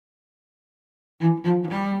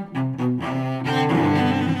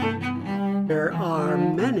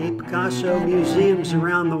Picasso museums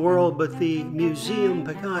around the world, but the Museum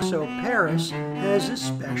Picasso Paris has a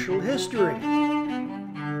special history.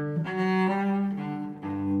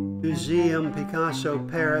 Museum Picasso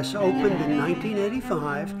Paris opened in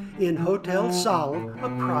 1985 in Hotel Salle, a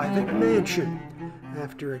private mansion.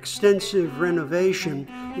 After extensive renovation,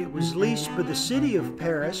 it was leased by the city of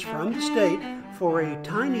Paris from the state for a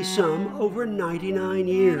tiny sum over 99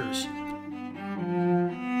 years.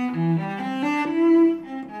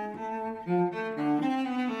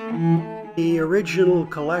 The original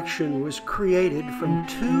collection was created from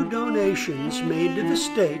 2 donations made to the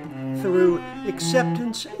state through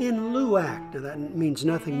Acceptance in Lieu Act. Now, that means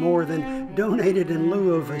nothing more than donated in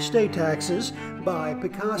lieu of estate taxes by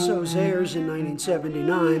Picasso's heirs in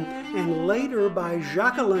 1979 and later by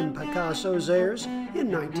Jacqueline Picasso's heirs in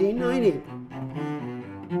 1990.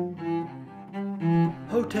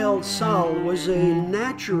 Hotel Salle was a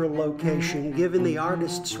natural location given the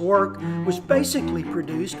artist's work was basically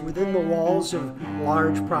produced within the walls of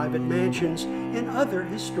large private mansions and other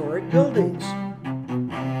historic buildings.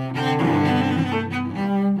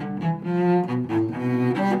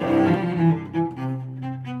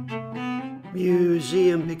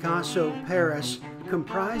 Museum Picasso Paris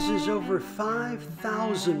comprises over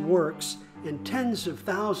 5,000 works and tens of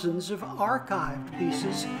thousands of archived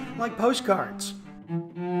pieces like postcards.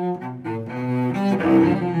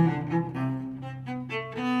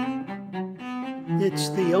 It's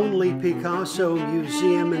the only Picasso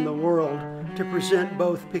museum in the world to present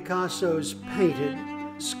both Picasso's painted,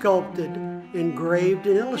 sculpted, engraved,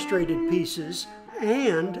 and illustrated pieces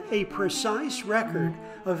and a precise record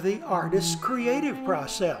of the artist's creative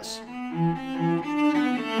process.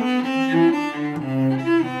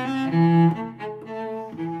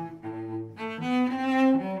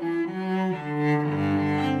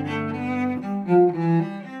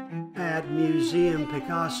 At Museum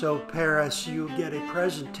Picasso Paris, you get a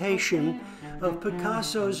presentation of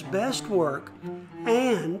Picasso's best work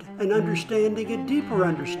and a deeper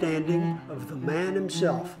understanding of the man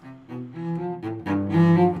himself.